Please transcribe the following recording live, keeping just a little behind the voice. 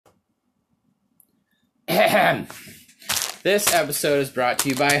This episode is brought to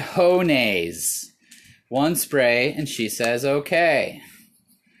you by Honays. One spray and she says okay.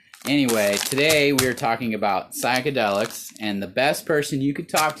 Anyway, today we are talking about psychedelics, and the best person you could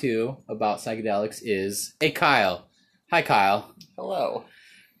talk to about psychedelics is Kyle. Hi, Kyle. Hello.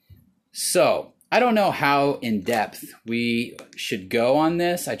 So, I don't know how in depth we should go on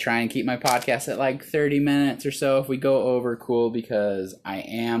this. I try and keep my podcast at like 30 minutes or so. If we go over, cool, because I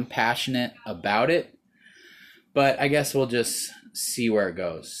am passionate about it. But I guess we'll just see where it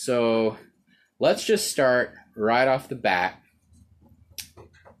goes. So, let's just start right off the bat.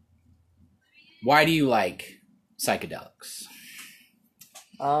 Why do you like psychedelics?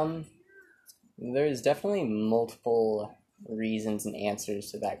 There's definitely multiple reasons and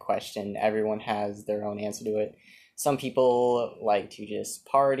answers to that question. Everyone has their own answer to it. Some people like to just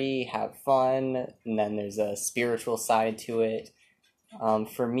party, have fun, and then there's a spiritual side to it.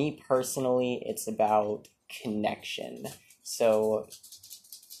 For me personally, it's about connection. So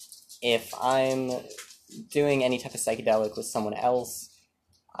if I'm doing any type of psychedelic with someone else,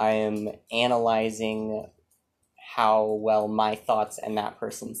 I am analyzing how well my thoughts and that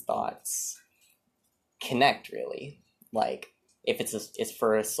person's thoughts connect, really. Like, if it's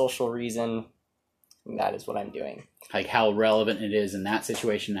for a social reason, that is what I'm doing. Like how relevant it is in that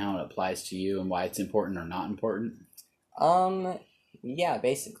situation, how it applies to you, and why it's important or not important? Yeah,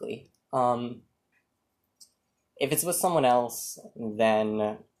 basically. If it's with someone else,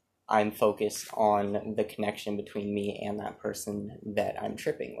 then I'm focused on the connection between me and that person that I'm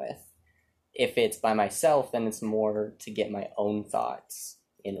tripping with. If it's by myself, then it's more to get my own thoughts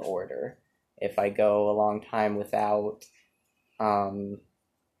in order. If I go a long time without, I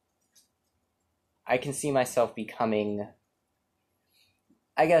can see myself becoming,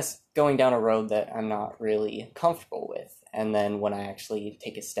 I guess, going down a road that I'm not really comfortable with. And then when I actually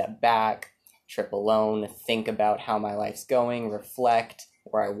take a step back, trip alone, think about how my life's going, reflect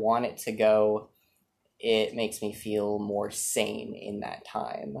where I want it to go, it makes me feel more sane in that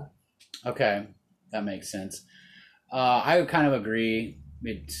time. Okay, that makes sense. I would kind of agree.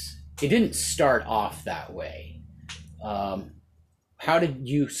 It didn't start off that way. How did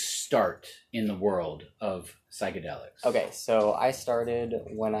you start in the world of psychedelics? Okay, so I started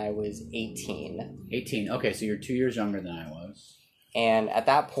when I was 18. 18, okay, so you're 2 years younger than I was. And at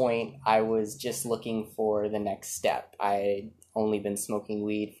that point, I was just looking for the next step. I'd only been smoking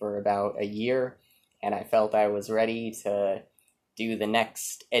weed for about a year, and I felt I was ready to do the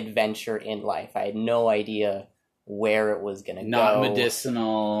next adventure in life. I had no idea where it was going to go. Not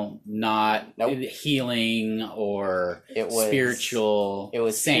medicinal, not healing or spiritual. It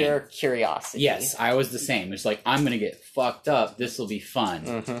was same. Pure curiosity. Yes, I was the same. It's like, I'm going to get fucked up. This will be fun.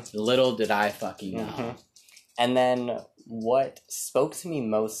 Mm-hmm. Little did I fucking know. Mm-hmm. And then what spoke to me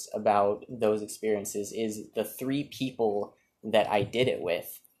most about those experiences is the 3 people that I did it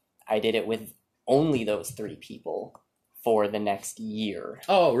with. I did it with only those 3 people for the next year.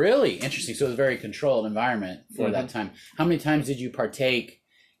 Oh, really? Interesting. So it was a very controlled environment for that time. How many times did you partake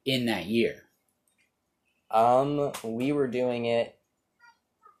in that year? We were doing it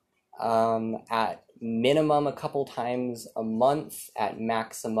at minimum a couple times a month, at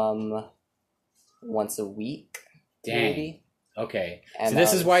maximum once a week. Dang. Maybe. Okay. And so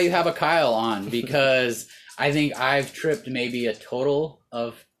this is why you have a Kyle on, because I think I've tripped maybe a total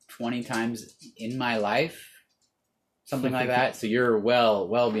of 20 times in my life. Something like that. So you're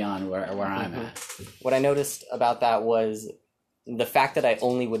well beyond where I'm at. What I noticed about that was the fact that I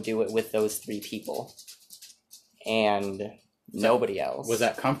only would do it with those 3 people and nobody else. Was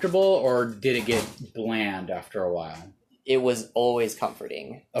that comfortable, or did it get bland after a while? It was always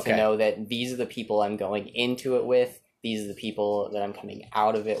comforting to know that these are the people I'm going into it with. These are the people that I'm coming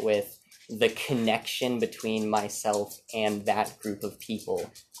out of it with. The connection between myself and that group of people,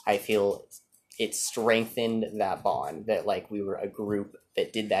 I feel it strengthened that bond, that like we were a group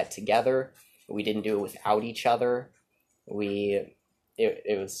that did that together. We didn't do it without each other. It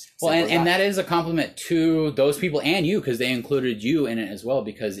was well, and that is a compliment to those people and you, because they included you in it as well,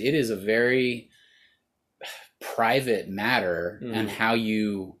 because it is a very private matter and how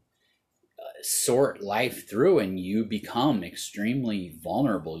you sort life through, and you become extremely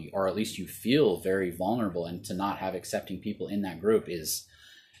vulnerable, or at least you feel very vulnerable, and to not have accepting people in that group is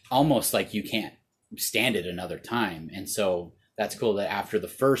almost like you can't stand it another time. And so that's cool that after the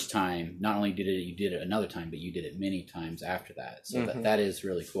first time, not only you did it another time, but you did it many times after that. So that is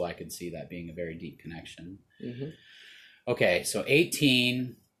really cool. I could see that being a very deep connection. Okay, so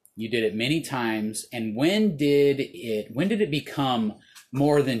 18, you did it many times. And when did it become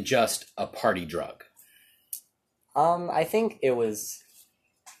more than just a party drug? I think it was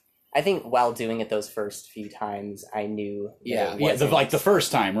I think while doing it those first few times, I knew. Like the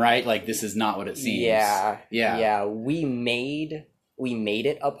first time, right? Like, this is not what it seems. Yeah. We made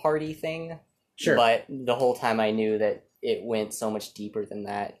it a party thing. Sure. But the whole time I knew that it went so much deeper than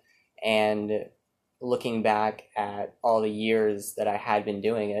that. And looking back at all the years that I had been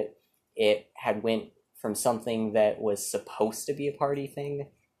doing it, it had went from something that was supposed to be a party thing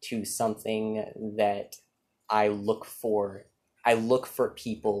to something that I look for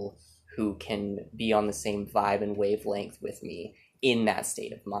people who can be on the same vibe and wavelength with me in that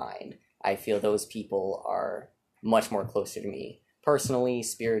state of mind. I feel those people are much more closer to me personally,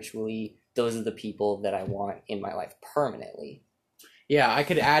 spiritually. Those are the people that I want in my life permanently. Yeah, I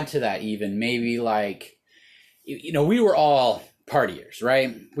could add to that even. Maybe like, we were all partiers,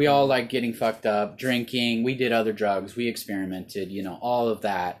 right? We all like getting fucked up, drinking. We did other drugs. We experimented, all of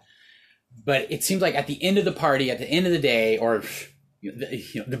that. But it seems like at the end of the party, at the end of the day, or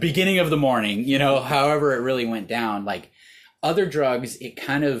the beginning of the morning, however it really went down, like other drugs, it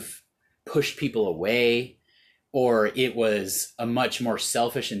kind of pushed people away, or it was a much more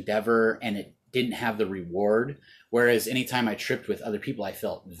selfish endeavor and it didn't have the reward. Whereas anytime I tripped with other people, I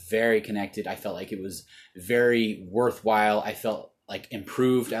felt very connected. I felt like it was very worthwhile. I felt like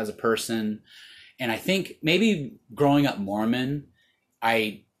improved as a person. And I think maybe growing up Mormon,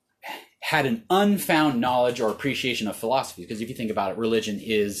 I had an unfound knowledge or appreciation of philosophy. Because if you think about it, religion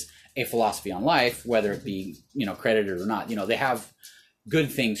is a philosophy on life, whether it be, credited or not. They have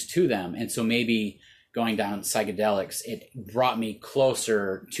good things to them. And so maybe going down psychedelics, it brought me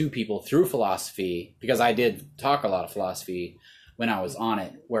closer to people through philosophy, because I did talk a lot of philosophy when I was on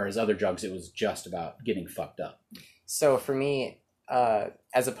it, whereas other drugs, it was just about getting fucked up. So for me,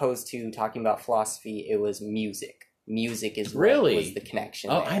 as opposed to talking about philosophy, it was music. Music is what was the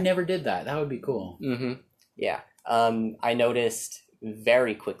connection. Oh, there. I never did that. That would be cool. Mm-hmm. Yeah. I noticed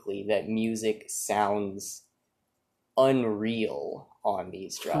very quickly that music sounds unreal on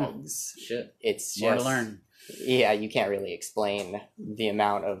these drugs. Shit. It's more just, to learn. Yeah, you can't really explain the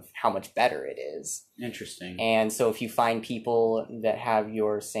amount of how much better it is. Interesting. And so if you find people that have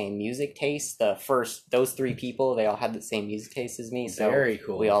your same music taste, those three people, they all had the same music taste as me. So very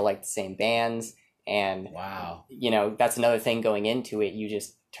cool. We all like the same bands. And, wow, that's another thing going into it. You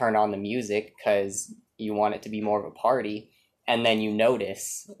just turn on the music because you want it to be more of a party. And then you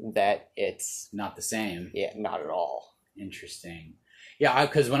notice that it's not the same. Yeah, not at all. Interesting. Yeah,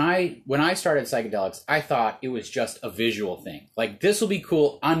 because when I started psychedelics, I thought it was just a visual thing. Like, this will be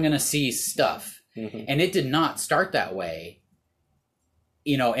cool. I'm going to see stuff. Mm-hmm. And it did not start that way,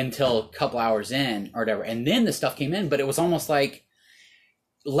 until a couple hours in or whatever. And then the stuff came in, but it was almost like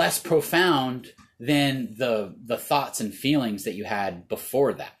less profound than the thoughts and feelings that you had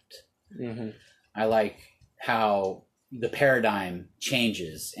before that. Mm-hmm. I like how the paradigm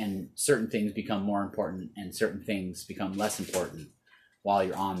changes and certain things become more important and certain things become less important while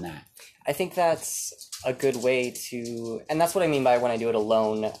you're on that. I think that's a good way to, and that's what I mean by when I do it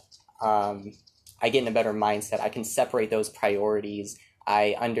alone, I get in a better mindset. I can separate those priorities.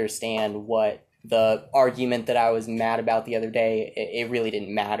 I understand what the argument that I was mad about the other day, it really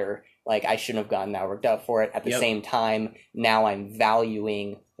didn't matter. Like, I shouldn't have gotten that worked up for it. At the same time, now I'm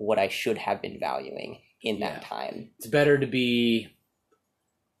valuing what I should have been valuing in that time. It's better to be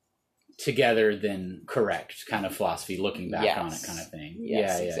together than correct kind of philosophy, looking back on it kind of thing.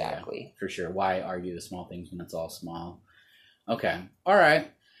 Yes, exactly. Yeah, for sure. Why argue the small things when it's all small? Okay. All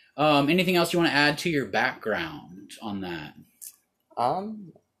right. Anything else you want to add to your background on that?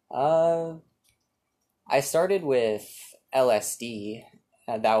 I started with LSD.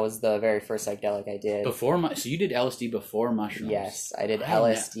 That was the very first psychedelic I did. So you did LSD before mushrooms? Yes, I did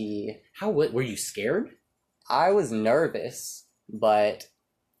LSD. Were you scared? I was nervous, but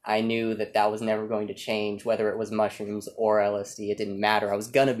I knew that was never going to change, whether it was mushrooms or LSD. It didn't matter. I was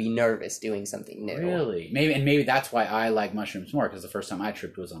gonna be nervous doing something new. Really? Maybe that's why I like mushrooms more, because the first time I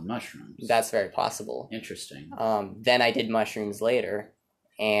tripped was on mushrooms. That's very possible. Interesting. Then I did mushrooms later,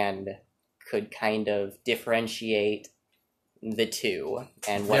 and could kind of differentiate the two.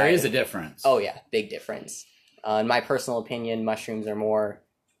 And there is a difference. Oh yeah, big difference. In my personal opinion, mushrooms are more,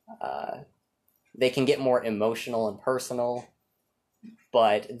 they can get more emotional and personal,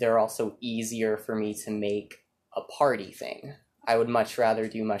 but they're also easier for me to make a party thing. I would much rather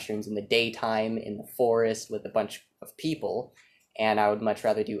do mushrooms in the daytime, in the forest with a bunch of people, and I would much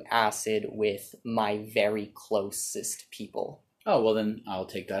rather do acid with my very closest people. Oh, well then I'll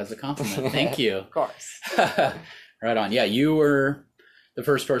take that as a compliment. Thank you. Of course. Right on. Yeah, you were the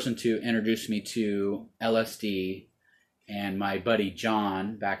first person to introduce me to LSD, and my buddy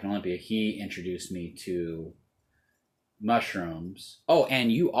John back in Olympia, he introduced me to mushrooms. Oh,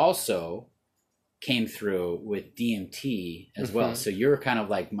 and you also came through with DMT as well. So you're kind of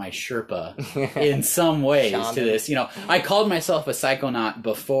like my Sherpa in some ways to this. You know, I called myself a psychonaut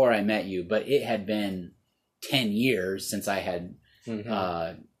before I met you, but it had been 10 years since I had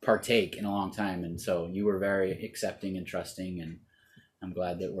partake in a long time. And so you were very accepting and trusting, and I'm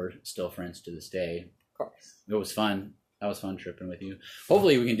glad that we're still friends to this day. Of course. It was fun. That was fun tripping with you.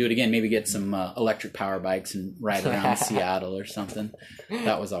 Hopefully we can do it again. Maybe get some electric power bikes and ride around Seattle or something.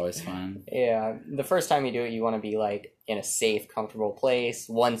 That was always fun. Yeah. The first time you do it, you want to be like in a safe, comfortable place.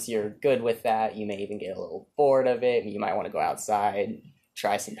 Once you're good with that, you may even get a little bored of it. You might want to go outside,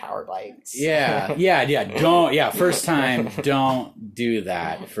 try some power bikes. Yeah. First time, don't do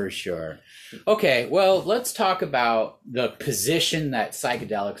that for sure. Okay. Well, let's talk about the position that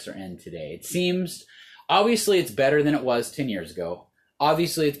psychedelics are in today. It seems... Obviously, it's better than it was 10 years ago.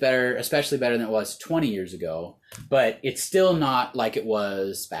 Obviously, it's better, especially better than it was 20 years ago. But it's still not like it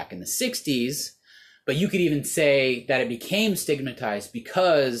was back in the 60s. But you could even say that it became stigmatized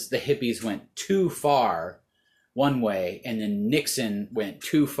because the hippies went too far one way, and then Nixon went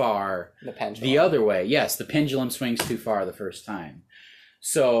too far the other way. Yes, the pendulum swings too far the first time.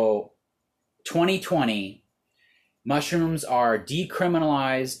 So 2020, mushrooms are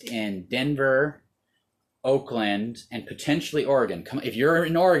decriminalized in Denver, Oakland, and potentially Oregon. Come, if you're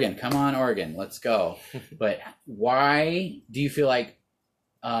in Oregon, come on, Oregon, let's go. But why do you feel like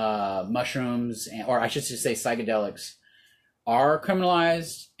mushrooms, or I should just say psychedelics, are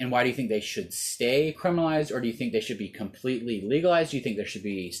criminalized, and why do you think they should stay criminalized, or do you think they should be completely legalized? Do you think there should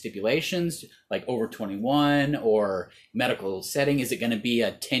be stipulations like over 21 or medical setting? Is it going to be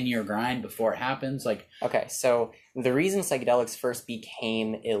a 10-year grind before it happens? Like, okay, so the reason psychedelics first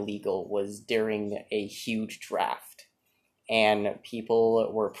became illegal was during a huge draft, and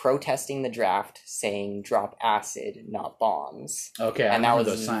people were protesting the draft, saying drop acid, not bombs. Okay, and that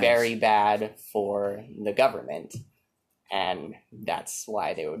was very bad for the government. And that's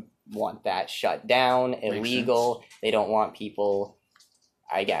why they would want that shut down, illegal. They don't want people,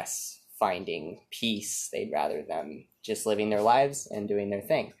 I guess, finding peace. They'd rather them just living their lives and doing their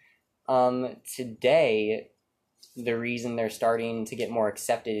thing. Today, the reason they're starting to get more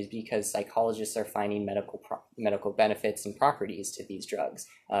accepted is because psychologists are finding medical benefits and properties to these drugs.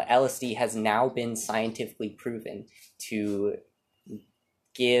 LSD has now been scientifically proven to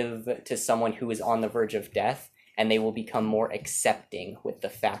give to someone who is on the verge of death, and they will become more accepting with the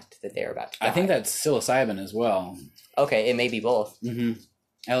fact that they're about to die. I think that's psilocybin as well. Okay, it may be both.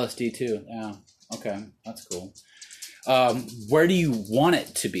 LSD too, yeah. Okay, that's cool. Where do you want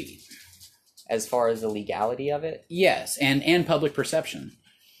it to be? As far as the legality of it? Yes, and public perception.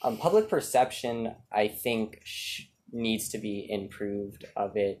 Public perception, I think, needs to be improved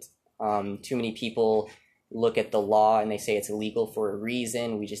of it. Too many people look at the law and they say it's illegal for a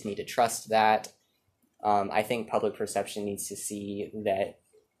reason. We just need to trust that. I think public perception needs to see that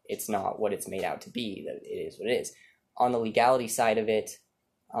it's not what it's made out to be, that it is what it is. On the legality side of it,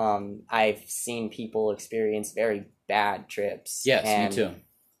 I've seen people experience very bad trips. Yes, me too.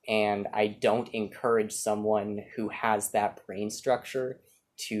 And I don't encourage someone who has that brain structure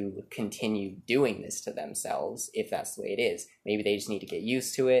to continue doing this to themselves if that's the way it is. Maybe they just need to get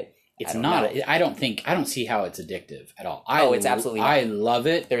used to it. It's not. I don't see how it's addictive at all. It's absolutely not. I love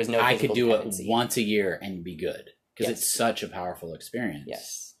it. There is no. I could do dependency. it once a year and be good because it's such a powerful experience.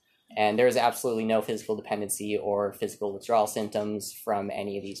 Yes, and there is absolutely no physical dependency or physical withdrawal symptoms from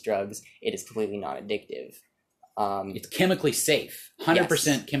any of these drugs. It is completely non-addictive. It's chemically safe,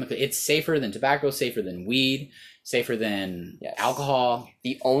 100% chemically. It's safer than tobacco, safer than weed, safer than alcohol.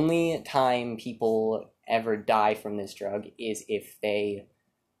 The only time people ever die from this drug is if they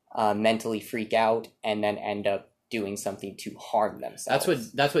mentally freak out and then end up doing something to harm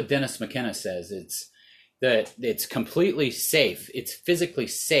themselves. That's what Dennis McKenna says. It's completely safe. It's physically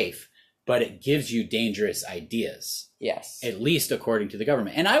safe, but it gives you dangerous ideas. Yes. At least according to the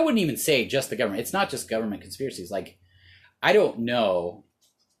government. And I wouldn't even say just the government. It's not just government conspiracies. Like, I don't know,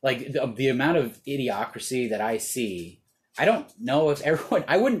 like the amount of idiocracy that I see. I don't know if everyone,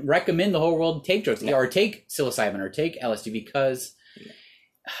 I wouldn't recommend the whole world take drugs or take psilocybin or take LSD because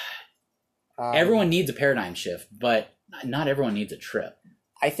everyone needs a paradigm shift, but not everyone needs a trip.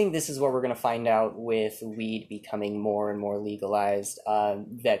 I think this is what we're going to find out with weed becoming more and more legalized,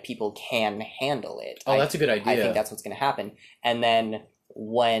 that people can handle it. Oh, that's a good idea. I think that's what's going to happen. And then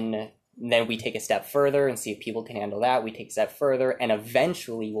then we take a step further and see if people can handle that. We take a step further, and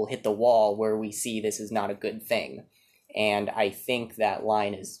eventually we'll hit the wall where we see this is not a good thing. And I think that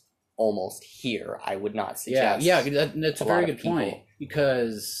line is almost here. I would not suggest. Yeah, that's a very good point.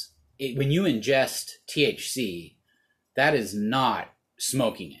 Because when you ingest THC, that is not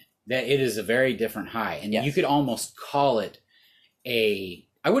smoking it. That it is a very different high. And you could almost call it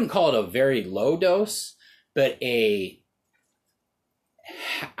I wouldn't call it a very low dose, but I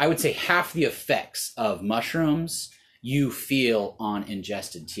would say half the effects of mushrooms you feel on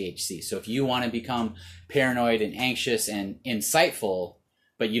ingested THC. So if you want to become paranoid and anxious and insightful,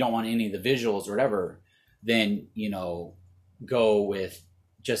 but you don't want any of the visuals or whatever, then, go with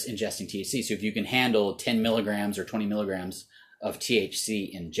just ingesting THC. So if you can handle 10 milligrams or 20 milligrams of THC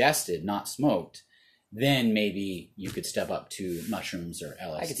ingested, not smoked, then maybe you could step up to mushrooms or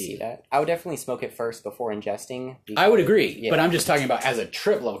LSD. I could see that. I would definitely smoke it first before ingesting. I would agree, but I'm just talking about as a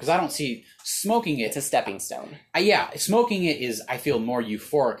trip level, because I don't see smoking it. It's a stepping stone. Smoking it is, I feel, more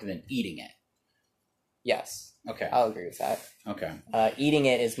euphoric than eating it. Yes. Okay. I'll agree with that. Okay. Eating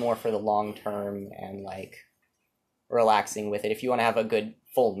it is more for the long term and like relaxing with it. If you want to have a good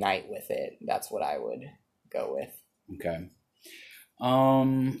full night with it, that's what I would go with. Okay.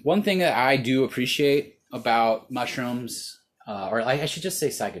 One thing that I do appreciate about mushrooms, or I should just say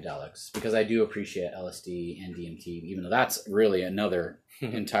psychedelics, because I do appreciate LSD and DMT, even though that's really another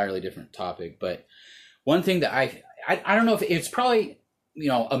entirely different topic. But one thing that I don't know if it's probably,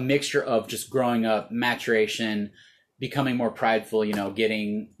 a mixture of just growing up, maturation, becoming more prideful,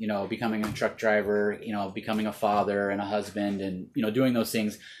 becoming a truck driver, becoming a father and a husband, and, doing those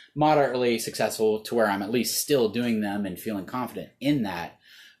things, moderately successful to where I'm at least still doing them and feeling confident in that.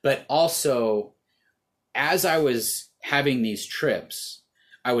 But also, as I was having these trips,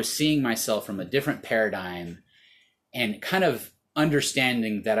 I was seeing myself from a different paradigm and kind of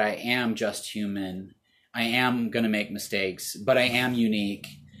understanding that I am just human. I am going to make mistakes, but I am unique.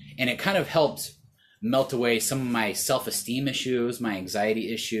 And it kind of helped melt away some of my self-esteem issues, my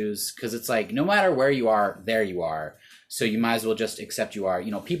anxiety issues, because it's like, no matter where you are, there you are. So you might as well just accept you are.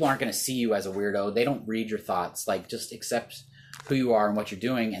 People aren't going to see you as a weirdo. They don't read your thoughts. Like, just accept who you are and what you're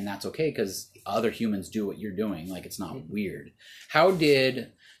doing, and that's okay, because other humans do what you're doing. Like, it's not weird. How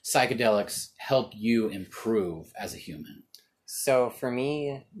did psychedelics help you improve as a human? So for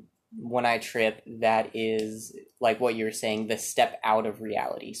me, when I trip, that is like what you were saying, the step out of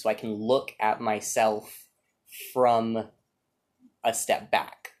reality. So I can look at myself from a step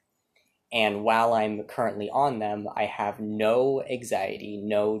back. And while I'm currently on them, I have no anxiety,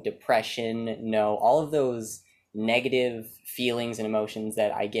 no depression, no all of those negative feelings and emotions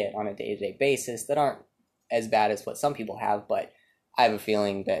that I get on a day-to-day basis that aren't as bad as what some people have, but I have a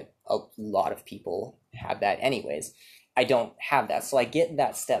feeling that a lot of people have that anyways. I don't have that. So I get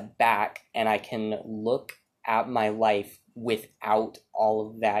that step back and I can look at my life without all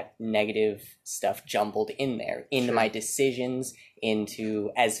of that negative stuff jumbled in there, into my decisions,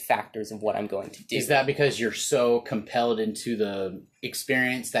 into as factors of what I'm going to do. Is that because you're so compelled into the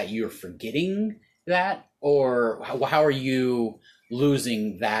experience that you're forgetting that? Or how are you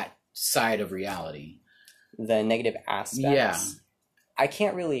losing that side of reality? The negative aspects? Yeah. I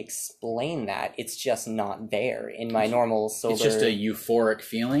can't really explain that. It's just not there in my normal sober... It's just a euphoric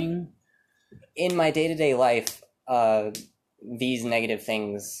feeling? In my day-to-day life, these negative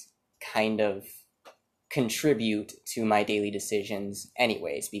things kind of contribute to my daily decisions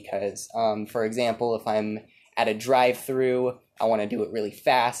anyways, because, for example, if I'm at a drive-through, I want to do it really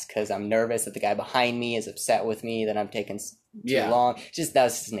fast because I'm nervous that the guy behind me is upset with me, that I'm taking too long. That's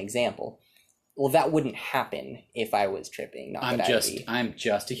just an example. Well, that wouldn't happen if I was tripping. I'm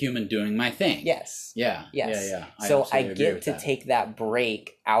just a human doing my thing. Yes. Yeah. Yes. Yeah. So I get to take that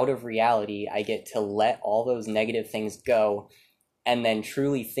break out of reality. I get to let all those negative things go and then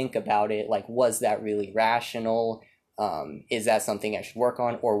truly think about it. Like, was that really rational? Is that something I should work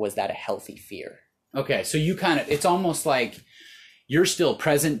on? Or was that a healthy fear? Okay. So you it's almost like you're still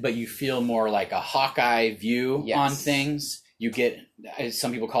present, but you feel more like a Hawkeye view on things. You get,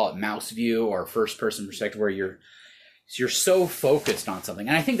 some people call it mouse view or first person perspective, where you're so focused on something.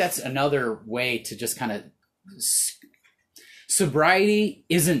 And I think that's another way to just kind of, sobriety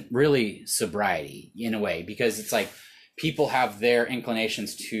isn't really sobriety in a way, because it's like people have their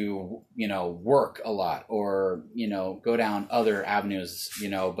inclinations to, work a lot or, go down other avenues,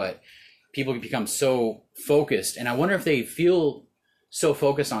 but people become so focused. And I wonder if they feel so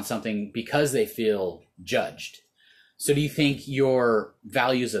focused on something because they feel judged. So do you think your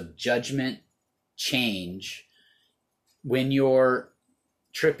values of judgment change when you're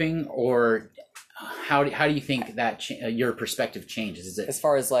tripping, or how do you think that your perspective changes? Is it as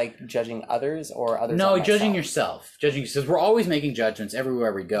far as like judging others or others? No, judging yourself. Because we're always making judgments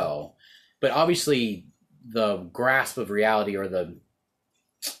everywhere we go, but obviously the grasp of reality or the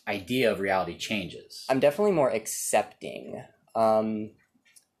idea of reality changes. I'm definitely more accepting.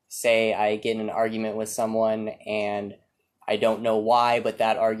 Say I get in an argument with someone and I don't know why, but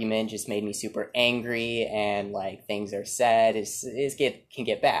that argument just made me super angry, and like things are said can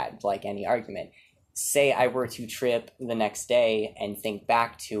get bad, like any argument. Say I were to trip the next day and think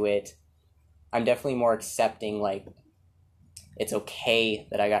back to it, I'm definitely more accepting, like, it's okay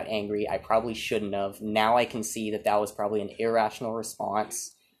that I got angry. I probably shouldn't have. Now I can see that was probably an irrational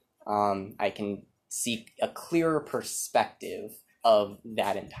response. I can see a clearer perspective of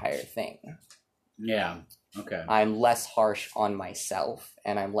that entire thing. Yeah. Okay. I'm less harsh on myself,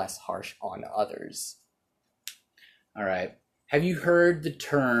 and I'm less harsh on others. All right. Have you heard the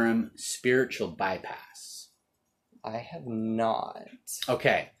term spiritual bypass? I have not.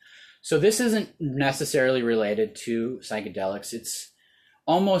 Okay. So this isn't necessarily related to psychedelics. It's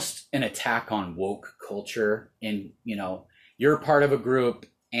almost an attack on woke culture. And, you're part of a group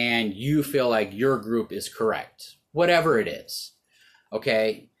and you feel like your group is correct, whatever it is.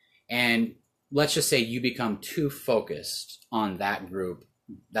 Okay. And let's just say you become too focused on that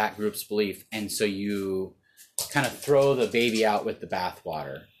group's belief. And so you kind of throw the baby out with the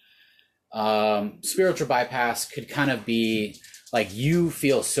bathwater. Spiritual bypass could kind of be like you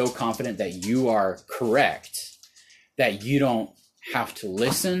feel so confident that you are correct that you don't have to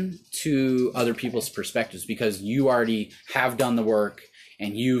listen to other people's perspectives because you already have done the work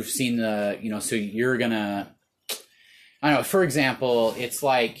and you've seen so you're gonna, I don't know, for example, it's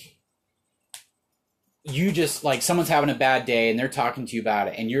like you just like someone's having a bad day and they're talking to you about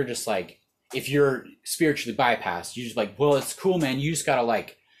it and you're just like, if you're spiritually bypassed, you're just like, well, it's cool, man. You just gotta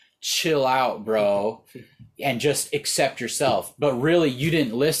like chill out, bro, and just accept yourself. But really, you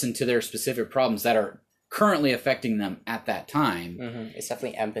didn't listen to their specific problems that are currently affecting them at that time. Mm-hmm. It's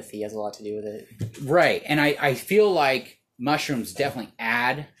definitely empathy has a lot to do with it. Right. And I feel like mushrooms definitely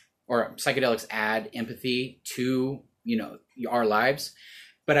or psychedelics add empathy to, our lives.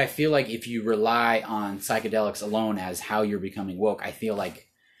 But I feel like if you rely on psychedelics alone as how you're becoming woke, I feel like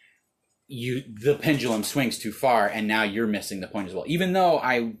the pendulum swings too far and now you're missing the point as well. Even though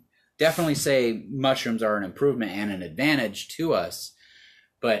I definitely say mushrooms are an improvement and an advantage to us,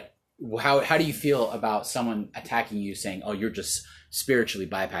 but how do you feel about someone attacking you saying, oh, you're just spiritually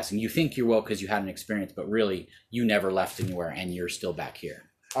bypassing? You think you're woke because you had an experience, but really you never left anywhere and you're still back here.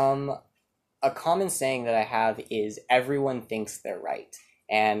 A common saying that I have is everyone thinks they're right.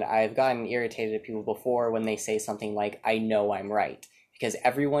 And I've gotten irritated at people before when they say something like, I know I'm right. Because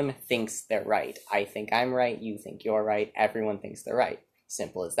everyone thinks they're right. I think I'm right, you think you're right, everyone thinks they're right.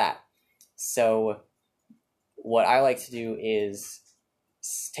 Simple as that. So what I like to do is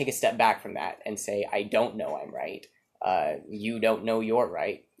take a step back from that and say, I don't know I'm right. You don't know you're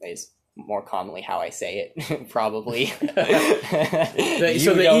right is more commonly how I say it, probably.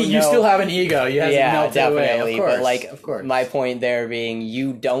 You still have an ego. You have definitely. Of course, but like, of course. My point there being,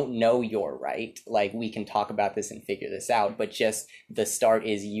 you don't know you're right. Like, we can talk about this and figure this out, but just the start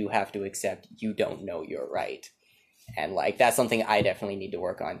is you have to accept you don't know you're right. And like, that's something I definitely need to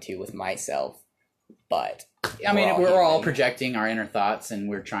work on too with myself. But I mean, we're all projecting our inner thoughts and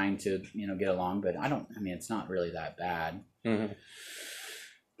we're trying to, get along, but it's not really that bad. Mm-hmm.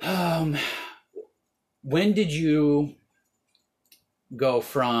 When did you go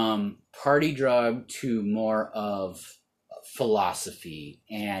from party drug to more of philosophy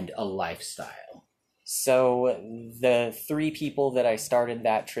and a lifestyle? So the 3 people that I started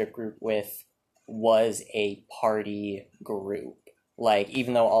that trip group with was a party group. Like,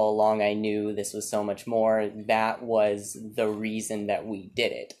 even though all along I knew this was so much more, that was the reason that we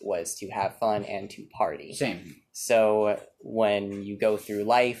did it, was to have fun and to party. Same. So when you go through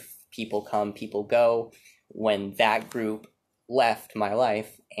life, people come, people go. When that group left my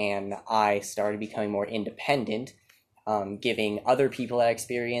life and I started becoming more independent, giving other people that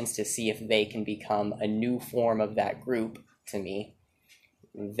experience to see if they can become a new form of that group to me,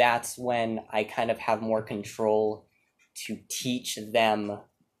 that's when I kind of have more control to teach them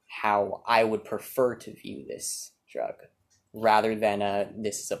how I would prefer to view this drug. Rather than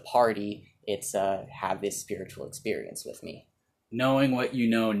this is a party, it's have this spiritual experience with me. Knowing what you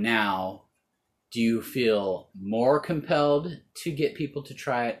know now, do you feel more compelled to get people to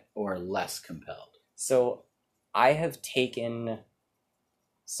try it or less compelled? So I have taken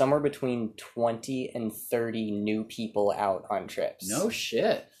somewhere between 20 and 30 new people out on trips. No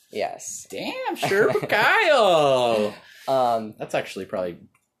shit. Yes. Damn, sure, Kyle. That's actually probably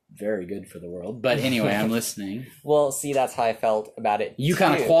very good for the world. But anyway, I'm listening. Well, see, that's how I felt about it. You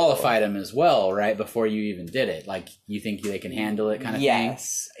kind of qualified them as well, right? Before you even did it. Like, you think they can handle it kind of thing?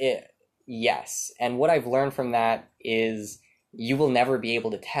 Yes. And what I've learned from that is you will never be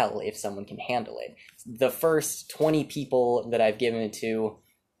able to tell if someone can handle it. The first 20 people that I've given it to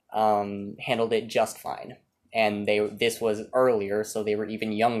handled it just fine. and this was earlier, so they were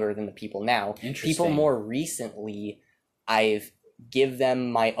even younger than the people now. People more recently, I've give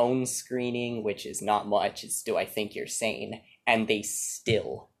them my own screening, which is not much. It's, do I think you're sane? And they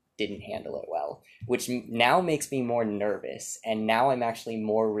still didn't handle it well, which now makes me more nervous. And now I'm actually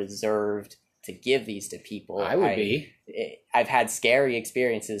more reserved to give these to people. I've had scary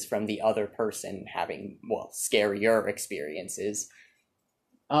experiences from the other person having, well, scarier experiences.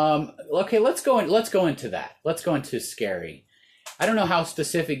 Okay, let's go into that. Let's go into scary. I don't know how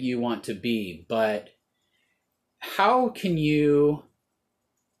specific you want to be, but how can you,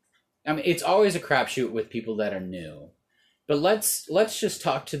 I mean, it's always a crapshoot with people that are new, but let's just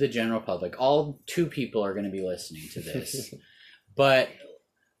talk to the general public. All 2 people are going to be listening to this, but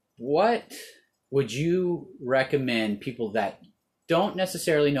what would you recommend people that don't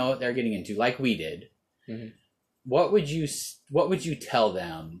necessarily know what they're getting into, like we did? Mm-hmm. What would you tell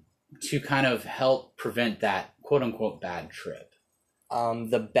them to kind of help prevent that quote unquote bad trip?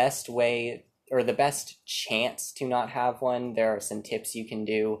 The best way, or the best chance to not have one, there are some tips you can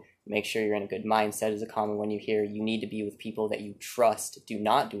do. Make sure you're in a good mindset is a common one you hear. You need to be with people that you trust. Do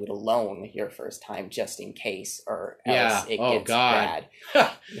not do it alone your first time, just in case, or else it gets bad.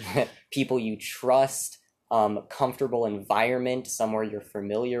 People you trust, comfortable environment, somewhere you're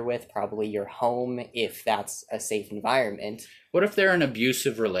familiar with, probably your home, if that's a safe environment. What if they're in an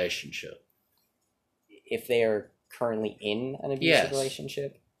abusive relationship? If they are currently in an abusive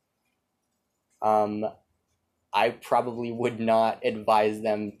relationship? I probably would not advise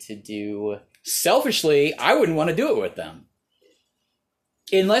them to do... Selfishly, I wouldn't want to do it with them.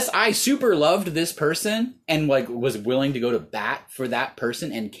 Unless I super loved this person and like was willing to go to bat for that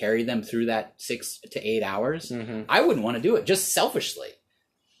person and carry them through that 6 to 8 hours, I wouldn't want to do it, just selfishly.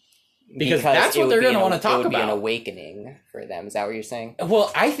 Because that's what they're going to want to talk about. It would be an awakening for them. Is that what you're saying?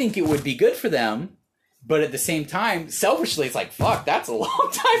 Well, I think it would be good for them. But at the same time, selfishly, it's like, fuck, that's a long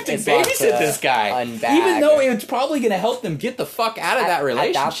time to babysit this guy. Even though it's probably going to help them get the fuck out of that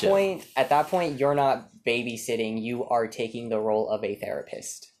relationship. At that point, you're not babysitting. You are taking the role of a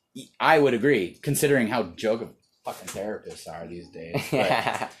therapist. I would agree, considering how joke of fucking therapists are these days.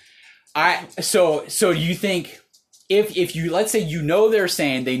 But so you think if you, let's say, they're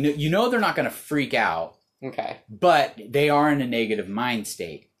saying they're not going to freak out. Okay. But they are in a negative mind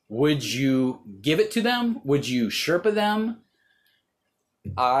state. Would you give it to them? Would you Sherpa them?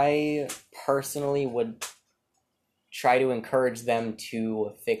 I personally would try to encourage them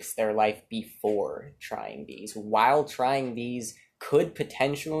to fix their life before trying these. While trying these could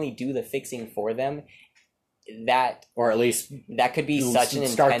potentially do the fixing for them. Or at least that could be such an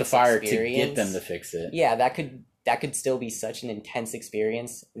intense start the fire experience. To get them to fix it. Yeah, that could still be such an intense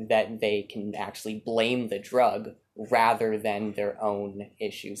experience that they can actually blame the drug rather than their own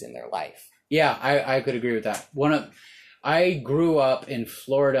issues in their life. Yeah, I could agree with that. I grew up in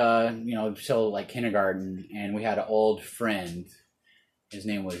Florida, till like kindergarten, and we had an old friend. His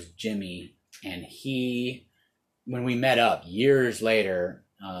name was Jimmy, and when we met up years later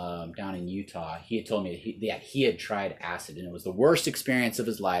down in Utah, he had told me that he had tried acid, and it was the worst experience of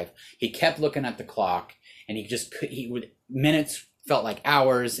his life. He kept looking at the clock, and minutes felt like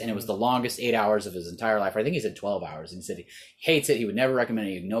hours, and it was the longest 8 hours of his entire life. I think he said 12 hours, and he said he hates it. He would never recommend it.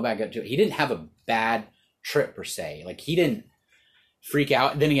 He had no bad gut to it. He didn't have a bad trip per se. Like, he didn't freak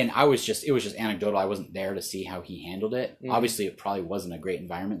out. Then again, it was just anecdotal. I wasn't there to see how he handled it. Obviously, it probably wasn't a great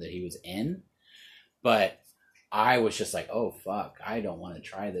environment that he was in, but I was just like, oh fuck, I don't want to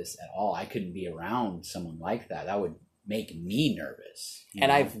try this at all. I couldn't be around someone like that. That would make me nervous.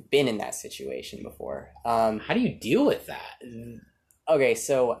 And I've been in that situation before. How do you deal with that? Okay,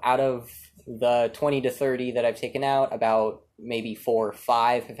 so out of the 20 to 30 that I've taken out, about maybe 4 or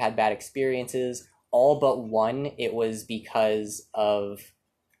 5 have had bad experiences. All but one, it was because of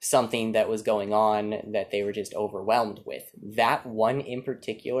something that was going on that they were just overwhelmed with. That one in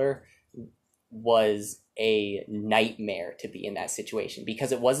particular was a nightmare to be in that situation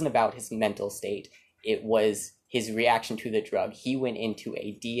because it wasn't about his mental state. It was his reaction to the drug. He went into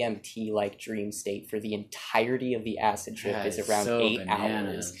a DMT-like dream state for the entirety of the acid trip. Is around 8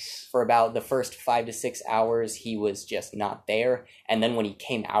 hours. For about the first 5 to 6 hours, he was just not there. And then when he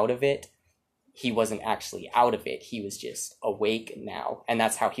came out of it, he wasn't actually out of it. He was just awake now. And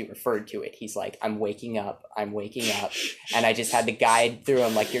that's how he referred to it. He's like, I'm waking up. And I just had to guide through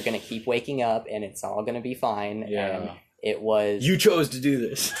him, like, you're going to keep waking up and it's all going to be fine. Yeah. And it was... You chose to do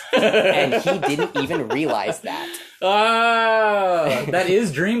this. And he didn't even realize that. Oh, that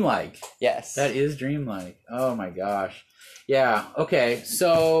is dreamlike. Yes. That is dreamlike. Oh my gosh. Yeah. Okay.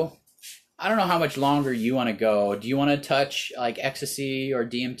 So I don't know how much longer you want to go. Do you want to touch like ecstasy or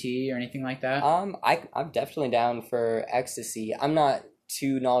DMT or anything like that? I'm definitely down for ecstasy. I'm not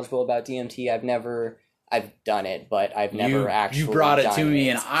too knowledgeable about DMT. I've done it, but I've never actually. You brought it to me,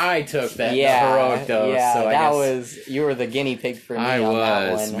 and I took that the heroic dose. Yeah, so that was you were the guinea pig for me.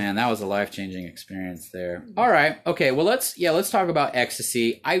 That one. Man. That was a life-changing experience there. All right, okay. Well, let's talk about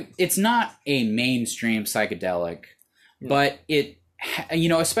ecstasy. It's not a mainstream psychedelic, but it,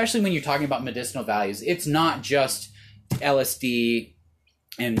 especially when you're talking about medicinal values, it's not just LSD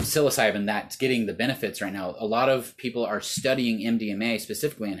and psilocybin that's getting the benefits right now. A lot of people are studying MDMA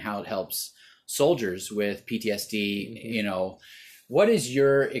specifically and how it helps soldiers with PTSD. What is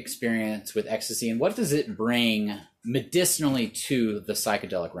your experience with ecstasy, and what does it bring medicinally to the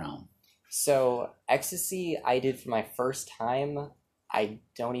psychedelic realm? So ecstasy I did for my first time, I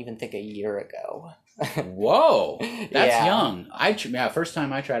don't even think a year ago. Whoa, that's young. First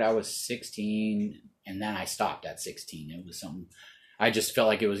time I tried, I was 16, and then I stopped at 16. It was something, I just felt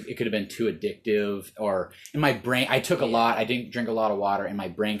like it could have been too addictive, or in my brain, I took a lot, I didn't drink a lot of water, and my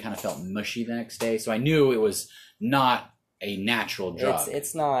brain kind of felt mushy the next day. So I knew it was not a natural drug.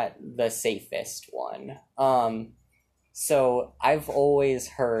 It's not the safest one. So I've always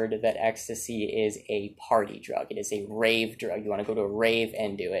heard that ecstasy is a party drug. It is a rave drug. You want to go to a rave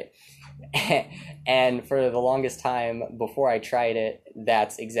and do it. And for the longest time before I tried it,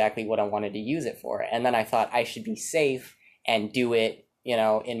 that's exactly what I wanted to use it for. And then I thought I should be safe and do it,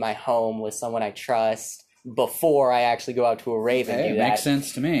 in my home with someone I trust before I actually go out to a rave and do that. Makes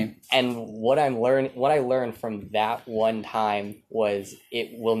sense to me. And what I learned from that one time was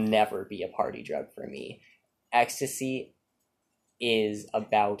it will never be a party drug for me. Ecstasy is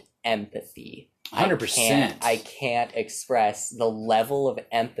about empathy. 100%. I can't express the level of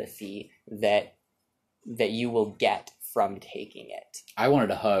empathy that you will get from taking it. I wanted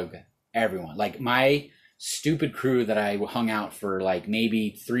to hug everyone. Like my stupid crew that I hung out for like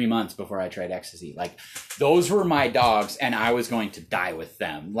maybe 3 months before I tried ecstasy. Like those were my dogs, and I was going to die with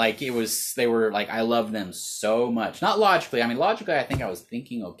them. Like they were like, I loved them so much. Not logically. I mean, logically, I think I was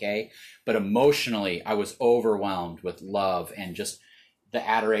thinking okay, but emotionally, I was overwhelmed with love and just the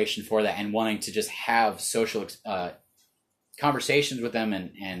adoration for that, and wanting to just have social conversations with them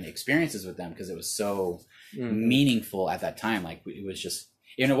and experiences with them, because it was so meaningful at that time. Like it was just,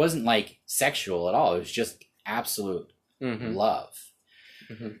 it wasn't like sexual at all. It was just absolute love.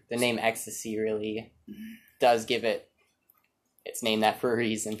 The name ecstasy really does give it its name that for a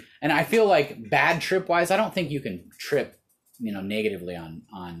reason. And I feel like bad trip wise, I don't think you can trip, negatively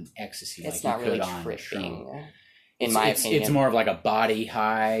on ecstasy. It's like not you really could on tripping. In my opinion, it's more of like a body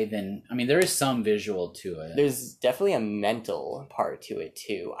high than, there is some visual to it. There's definitely a mental part to it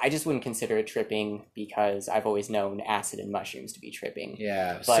too. I just wouldn't consider it tripping because I've always known acid and mushrooms to be tripping.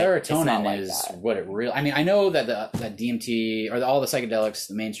 Yeah, serotonin is what it really. I know that that DMT or all the psychedelics,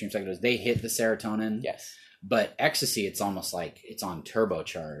 the mainstream psychedelics, they hit the serotonin. Yes. But ecstasy, it's almost like it's on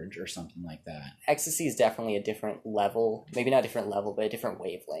turbocharge or something like that. Ecstasy is definitely a different level, maybe not a different level, but a different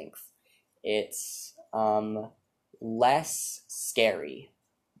wavelength. It's less scary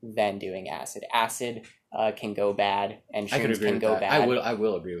than doing acid. Acid can go bad, and shrooms can go bad. I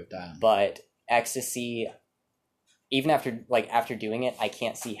will agree with that. But ecstasy, even after doing it, I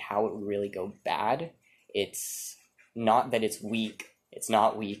can't see how it would really go bad. It's not that it's weak. It's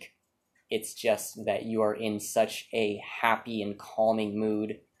not weak. It's just that you are in such a happy and calming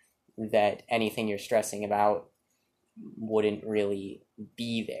mood that anything you're stressing about wouldn't really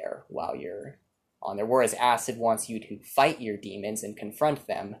be there while you're on there. Whereas acid wants you to fight your demons and confront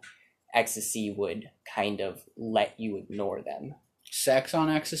them, ecstasy would kind of let you ignore them. Sex on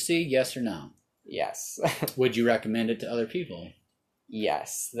ecstasy, yes or no? Yes. Would you recommend it to other people?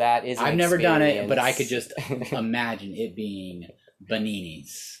 Yes, that is an I've never done it, but I could just imagine it being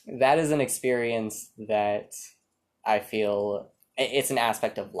bananas. That is an experience that I feel it's an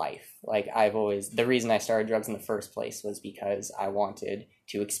aspect of life. Like the reason I started drugs in the first place was because I wanted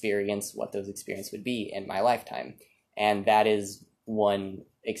to experience what those experiences would be in my lifetime. And that is one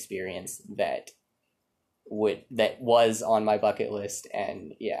experience that was on my bucket list,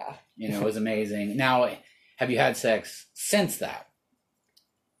 and yeah. It was amazing. Now, have you had sex since that?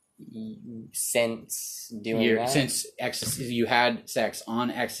 Since doing that? Since ecstasy, you had sex on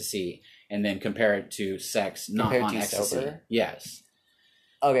ecstasy, and then compare it to sex not on ecstasy. Sober? Yes.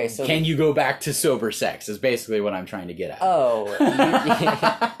 Okay, so can you go back to sober sex? Is basically what I'm trying to get at. Oh,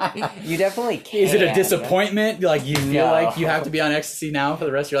 you definitely can. Is it a disappointment? Like you feel like you have to be on ecstasy now for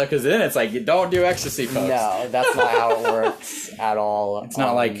the rest of your life? Because then it's like you don't do ecstasy, folks. No, that's not how it works at all. It's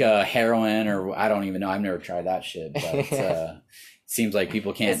not like heroin, or I don't even know. I've never tried that shit. But seems like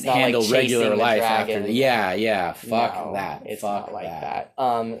people can't It's not handle like regular chasing the life dragon. after yeah, fuck No, that. it's Fuck not like that.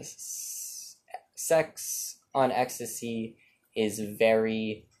 that. Sex on ecstasy is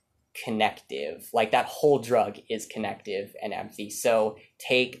very connective. Like, that whole drug is connective and empty. So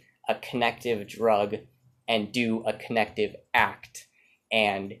take a connective drug and do a connective act,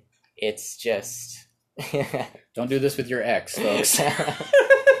 and it's just Don't do this with your ex, folks.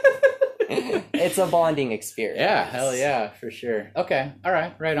 it's a bonding experience. Yeah, hell yeah, for sure. Okay, all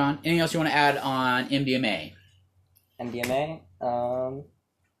right, right on. Anything else you want to add on MDMA? MDMA?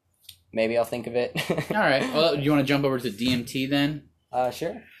 Maybe I'll think of it. All right. Well, do you want to jump over to DMT then?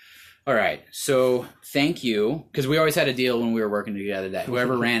 Sure. All right. So thank you, because we always had a deal when we were working together that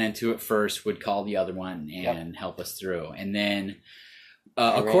whoever ran into it first would call the other one and help us through. And then,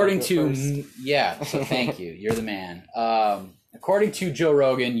 according to so thank you. You're the man. According to Joe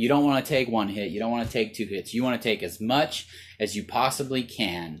Rogan, you don't want to take one hit. You don't want to take two hits. You want to take as much as you possibly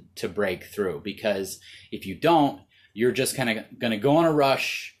can to break through, because if you don't, you're just kind of going to go on a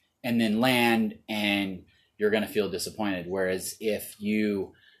rush and then land, and you're going to feel disappointed. Whereas if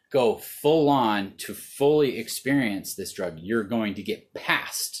you go full on to fully experience this drug, you're going to get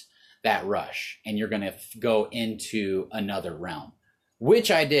past that rush and you're going to go into another realm, which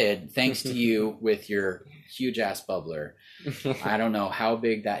I did thanks to you with your huge ass bubbler. I don't know how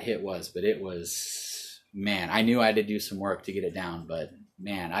big that hit was, but it was, man, I knew I had to do some work to get it down, but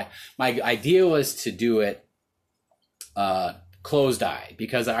man, my idea was to do it closed eye,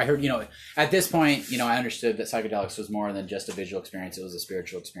 because I heard, at this point, I understood that psychedelics was more than just a visual experience. It was a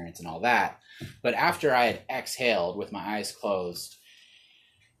spiritual experience and all that. But after I had exhaled with my eyes closed,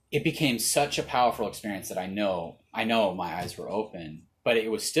 it became such a powerful experience that I know my eyes were open, but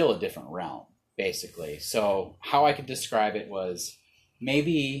it was still a different realm, basically. So how I could describe it was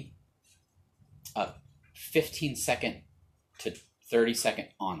maybe a 15-second to 30-second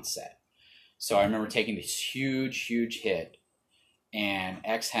onset. So I remember taking this huge hit and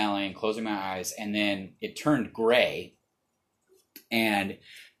exhaling, closing my eyes, and then it turned gray. And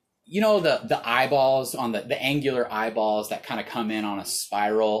the eyeballs on the angular eyeballs that kind of come in on a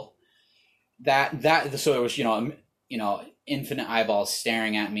spiral, so it was infinite eyeballs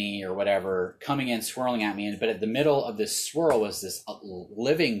staring at me or whatever, coming in, swirling at me. But at the middle of this swirl was this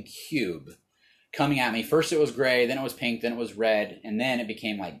living cube coming at me. First it was gray, then it was pink, then it was red, and then it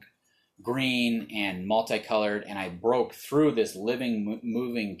became like green and multicolored, and I broke through this living,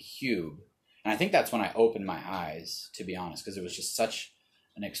 moving cube. And I think that's when I opened my eyes, to be honest, because it was just such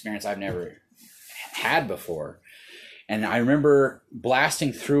an experience I've never had before. And I remember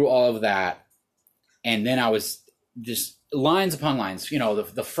blasting through all of that, and then I was just lines upon lines, the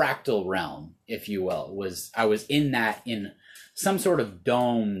fractal realm, if you will, I was in some sort of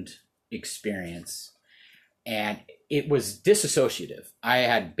domed experience, and it was disassociative. I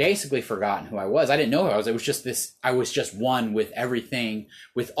had basically forgotten who I was. I didn't know who I was. It was just I was just one with everything,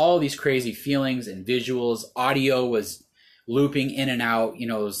 with all these crazy feelings and visuals. Audio was looping in and out. It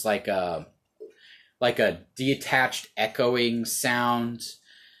was like a detached echoing sound,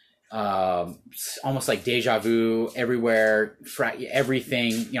 almost like deja vu everywhere.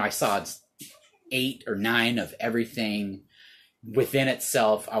 Everything, I saw 8 or 9 of everything within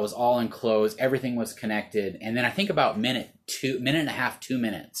itself. I was all enclosed. Everything was connected. And then I think about minute and a half, 2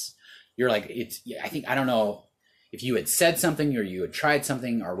 minutes, you're like, I don't know if you had said something or you had tried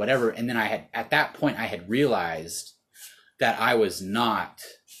something or whatever. And then at that point, I had realized that I was not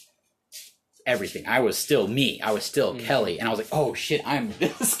everything. I was still me. I was still Kelly. And I was like, oh shit, I'm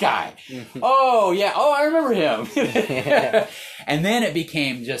this guy. Oh yeah. Oh, I remember him. And then it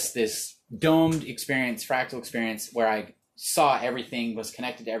became just this domed experience, fractal experience, where I saw everything, was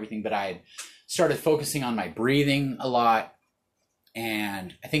connected to everything, but I had started focusing on my breathing a lot.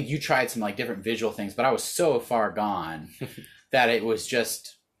 And I think you tried some like different visual things, but I was so far gone that it was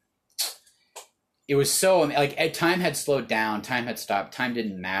so like time had slowed down, time had stopped, time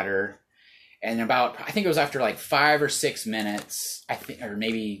didn't matter. And I think it was after like 5 or 6 minutes, I think, or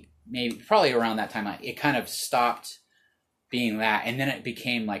maybe probably around that time, it kind of stopped being that. And then it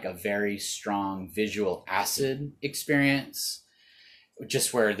became like a very strong visual acid experience,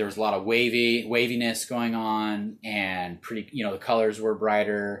 just where there was a lot of waviness going on, and pretty, the colors were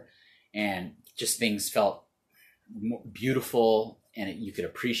brighter, and just things felt beautiful, and you could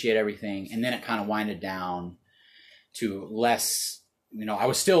appreciate everything. And then it kind of winded down to less, I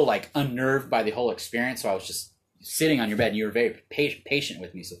was still like unnerved by the whole experience. So I was just sitting on your bed, and you were very patient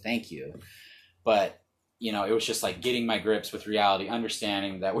with me. So thank you. But it was just like getting my grips with reality,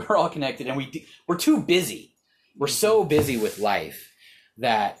 understanding that we're all connected, and we're too busy. We're so busy with life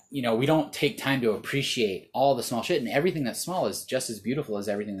that, you know, we don't take time to appreciate all the small shit, and everything that's small is just as beautiful as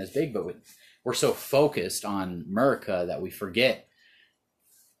everything that's big. But we're so focused on America that we forget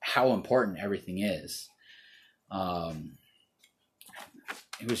how important everything is.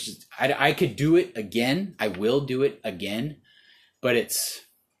 It was just, I could do it again. I will do it again, but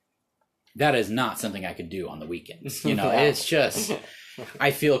that is not something I could do on the weekends. You know, It's just,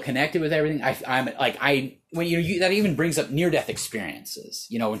 I feel connected with everything. I'm like, when that even brings up near-death experiences,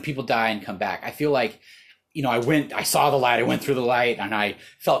 you know, when people die and come back, I feel like, you know, I saw the light, I went through the light, and I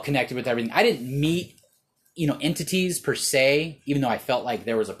felt connected with everything. I didn't meet, you know, entities per se, even though I felt like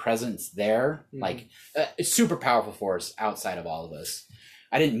there was a presence there, like a super powerful force outside of all of us.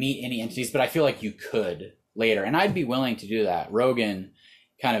 I didn't meet any entities, but I feel like you could later, and I'd be willing to do that. Rogan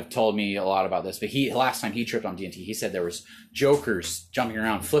kind of told me a lot about this, but last time he tripped on DMT, he said there was jokers jumping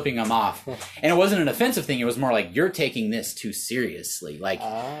around, flipping them off, and it wasn't an offensive thing. It was more like, you're taking this too seriously. Like,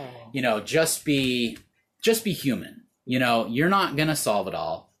 you know, just be human. You know, you're not gonna solve it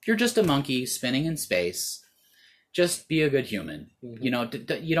all. You're just a monkey spinning in space. Just be a good human. You know,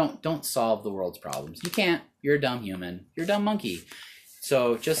 you don't solve the world's problems. You can't. You're a dumb human. You're a dumb monkey.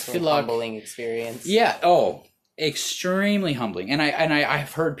 So just good luck. Humbling experience. Yeah. Oh, extremely humbling. And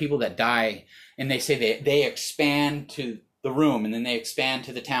I've heard people that die and they say they expand to the room, and then they expand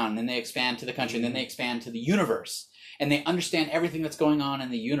to the town, and then they expand to the country, and then they expand to the universe, and they understand everything that's going on in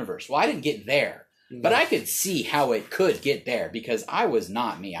the universe. Well, I didn't get there, but I could see how it could get there, because I was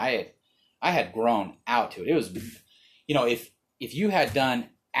not me. I had grown out to it. It was, you know, if you had done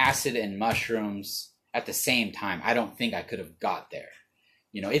acid and mushrooms at the same time, I don't think I could have got there.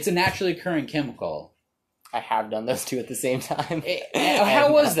 You know, it's a naturally occurring chemical. I have done those two at the same time.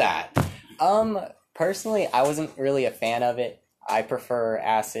 How was that? Personally, I wasn't really a fan of it. I prefer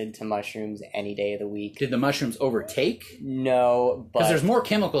acid to mushrooms any day of the week. Did the mushrooms overtake? No, but... because there's more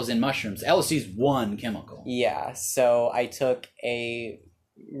chemicals in mushrooms. LSD's one chemical. Yeah, so I took a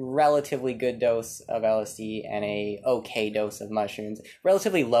relatively good dose of LSD and a okay dose of mushrooms.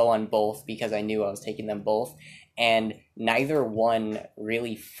 Relatively low on both, because I knew I was taking them both. And neither one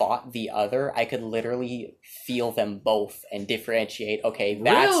really fought the other. I could literally feel them both and differentiate. Okay,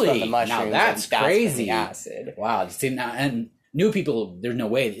 that's really? From the mushrooms. Now that's and crazy. That's from the acid. Wow. See, now, and new people, there's no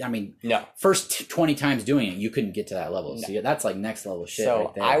way. I mean, no. First 20 times doing it, you couldn't get to that level. No. So that's like next level shit. So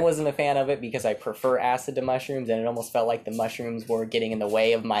right there. I wasn't a fan of it because I prefer acid to mushrooms, and it almost felt like the mushrooms were getting in the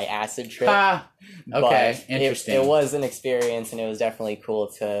way of my acid trip. Okay, but interesting. It was an experience, and it was definitely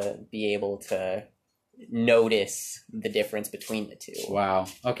cool to be able to notice the difference between the two. Wow.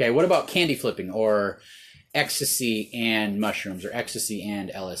 Okay, what about candy flipping or ecstasy and mushrooms, or ecstasy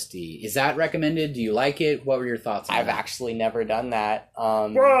and LSD? Is that recommended? Do you like it? What were your thoughts on I've that? actually never done that.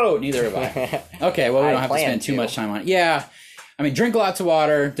 Whoa, neither have I. Okay, well, we don't have to spend too much time on it. Yeah, I mean, drink lots of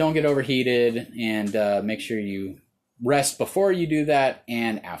water, don't get overheated, and make sure you rest before you do that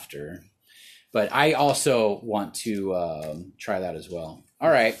and after. But I also want to try that as well.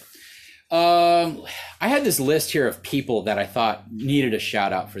 All right. I had this list here of people that I thought needed a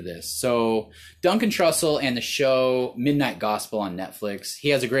shout out for this. So Duncan Trussell and the show Midnight Gospel on Netflix. He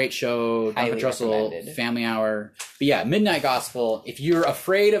has a great show, Duncan Trussell Family Hour. But yeah, Midnight Gospel. If you're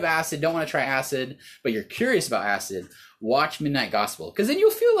afraid of acid, don't want to try acid, but you're curious about acid, watch Midnight Gospel, because then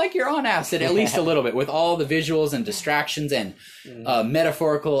you'll feel like you're on acid at least a little bit, with all the visuals and distractions and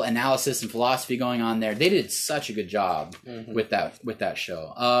metaphorical analysis and philosophy going on there. They did such a good job with that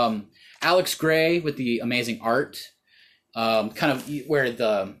show. Alex Gray with the amazing art, kind of where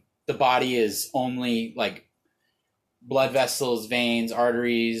the body is only like blood vessels, veins,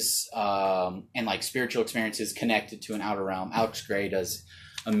 arteries, and like spiritual experiences connected to an outer realm. Alex Gray does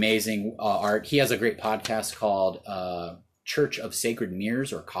amazing art. He has a great podcast called Church of Sacred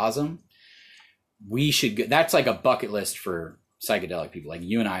Mirrors, or COSM. We should go, that's like a bucket list for psychedelic people. Like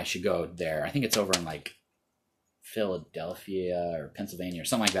you and I should go there. I think it's over in like Philadelphia or Pennsylvania or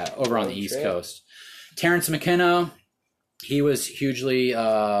something like that, over on the East Coast. Terrence McKenna, he was hugely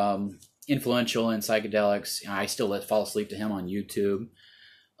influential in psychedelics. I still fall asleep to him on YouTube.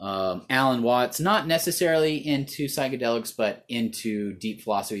 Alan Watts, not necessarily into psychedelics, but into deep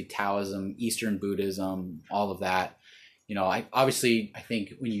philosophy, Taoism, Eastern Buddhism, all of that. You know, I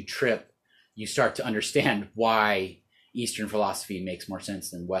think when you trip, you start to understand why Eastern philosophy makes more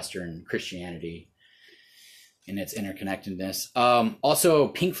sense than Western Christianity in its interconnectedness. Also,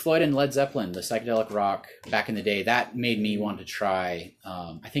 Pink Floyd and Led Zeppelin, the psychedelic rock back in the day, that made me want to try.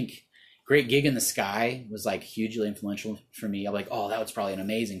 I think Great Gig in the Sky was like hugely influential for me. I'm like, oh, that was probably an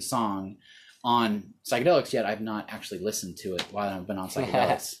amazing song on psychedelics, yet I've not actually listened to it while I've been on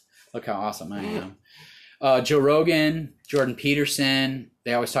psychedelics. Look how awesome I am. Joe Rogan, Jordan Peterson,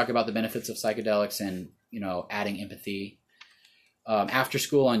 they always talk about the benefits of psychedelics and, adding empathy. After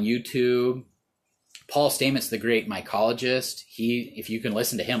School on YouTube. Paul Stamets, the great mycologist. If you can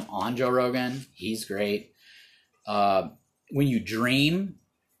listen to him on Joe Rogan, he's great. When you dream,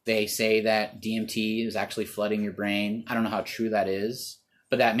 they say that DMT is actually flooding your brain. I don't know how true that is,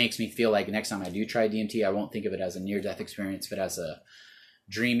 but that makes me feel like next time I do try DMT, I won't think of it as a near-death experience, but as a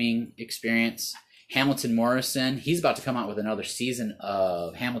dreaming experience. Hamilton Morrison, he's about to come out with another season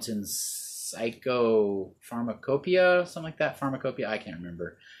of Hamilton's Pharmacopoeia, something like that. Pharmacopoeia, I can't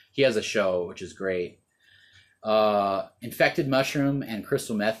remember. He has a show, which is great. Infected Mushroom and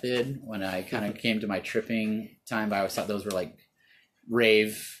Crystal Method, when I kind of came to my tripping time, I always thought those were like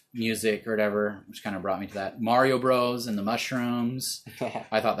rave music or whatever, which kind of brought me to that. Mario Bros. And the Mushrooms,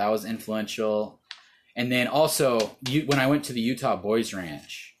 I thought that was influential. And then also, when I went to the Utah Boys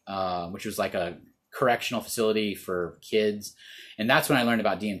Ranch, which was like a correctional facility for kids, and that's when I learned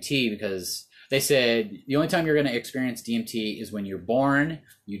about DMT, because they said the only time you're going to experience DMT is when you're born,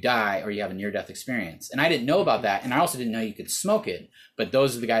 you die, or you have a near-death experience. And I didn't know about that, and I also didn't know you could smoke it. But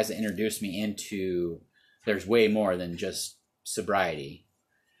those are the guys that introduced me into there's way more than just sobriety.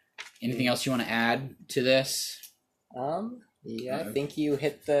 Anything else you want to add to this? Yeah, I think you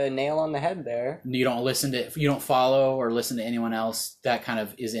hit the nail on the head there. You don't follow or listen to anyone else that kind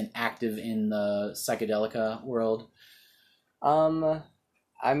of is active in the psychedelica world?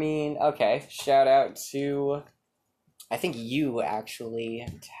 I mean, okay, shout out to, I think you actually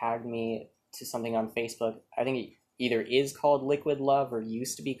tagged me to something on Facebook. I think it either is called Liquid Love or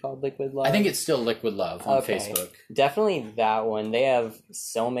used to be called Liquid Love. I think it's still Liquid Love on Facebook. Definitely that one. They have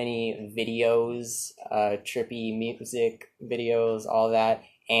so many videos, trippy music videos, all that.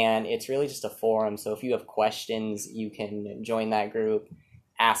 And it's really just a forum. So if you have questions, you can join that group,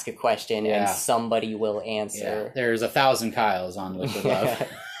 ask a question, and somebody will answer. Yeah. There's 1,000 Kyles on Liquid Love.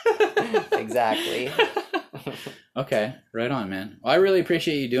 Exactly. Okay, right on, man. Well, I really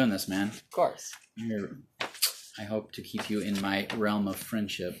appreciate you doing this, man. Of course. I hope to keep you in my realm of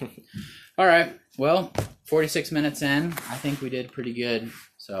friendship. All right. Well, 46 minutes in, I think we did pretty good.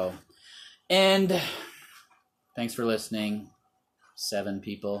 So, and thanks for listening. 7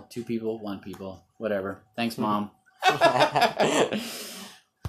 people, 2 people, 1 people, whatever. Thanks, Mom.